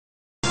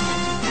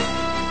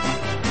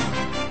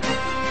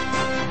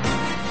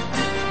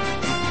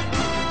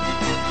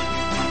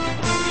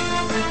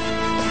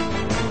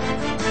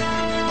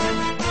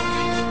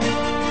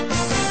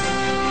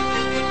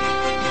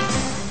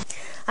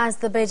As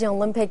the Beijing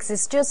Olympics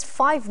is just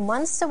 5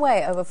 months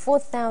away, over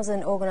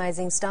 4,000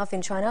 organizing staff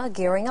in China are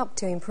gearing up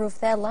to improve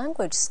their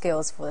language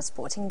skills for the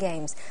sporting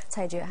games.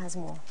 Cai Jue has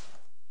more.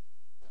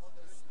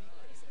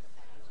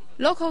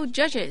 Local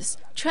judges,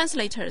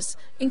 translators,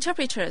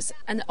 interpreters,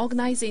 and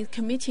organizing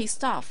committee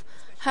staff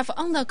have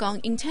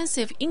undergone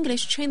intensive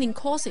English training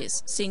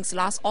courses since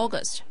last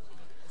August.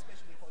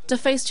 The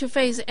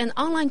face-to-face and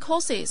online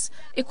courses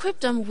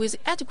equip them with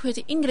adequate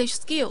English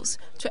skills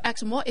to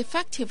act more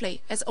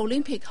effectively as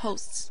Olympic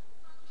hosts.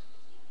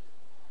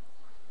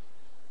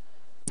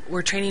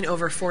 We're training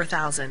over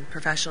 4,000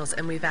 professionals,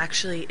 and we've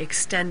actually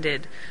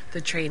extended the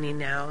training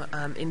now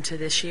into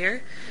this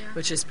year,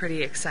 which is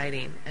pretty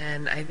exciting.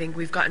 And I think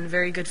we've gotten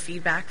very good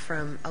feedback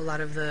from a lot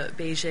of the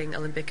Beijing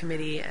Olympic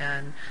Committee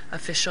and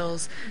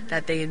officials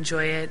that they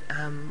enjoy it.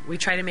 We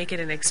try to make it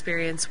an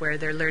experience where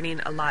they're learning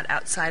a lot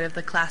outside of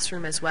the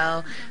classroom as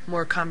well,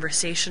 more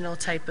conversational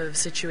type of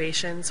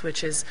situations,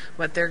 which is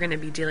what they're going to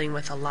be dealing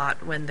with a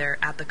lot when they're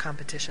at the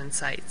competition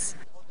sites.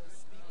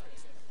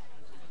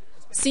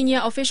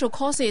 Senior official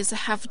courses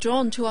have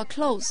drawn to a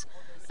close,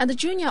 and the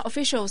junior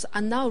officials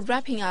are now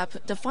wrapping up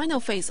the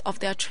final phase of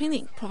their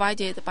training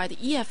provided by the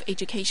EF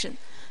Education,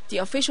 the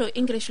official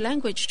English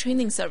language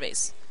training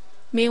service.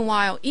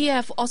 Meanwhile,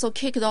 EF also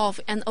kicked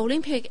off an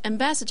Olympic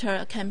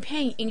ambassador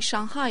campaign in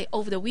Shanghai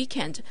over the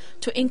weekend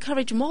to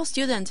encourage more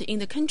students in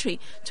the country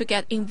to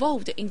get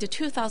involved in the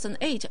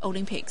 2008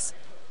 Olympics.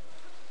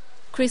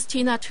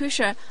 Christina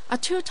Tuscher, a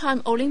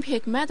two-time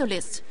Olympic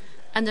medalist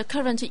and a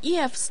current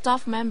EF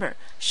staff member,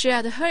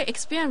 shared her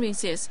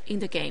experiences in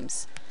the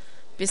Games.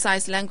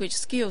 Besides language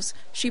skills,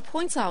 she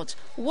points out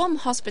warm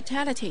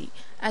hospitality,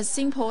 as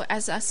simple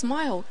as a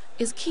smile,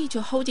 is key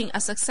to holding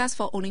a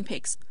successful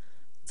Olympics.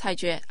 Cai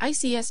Jue,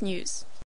 ICS News.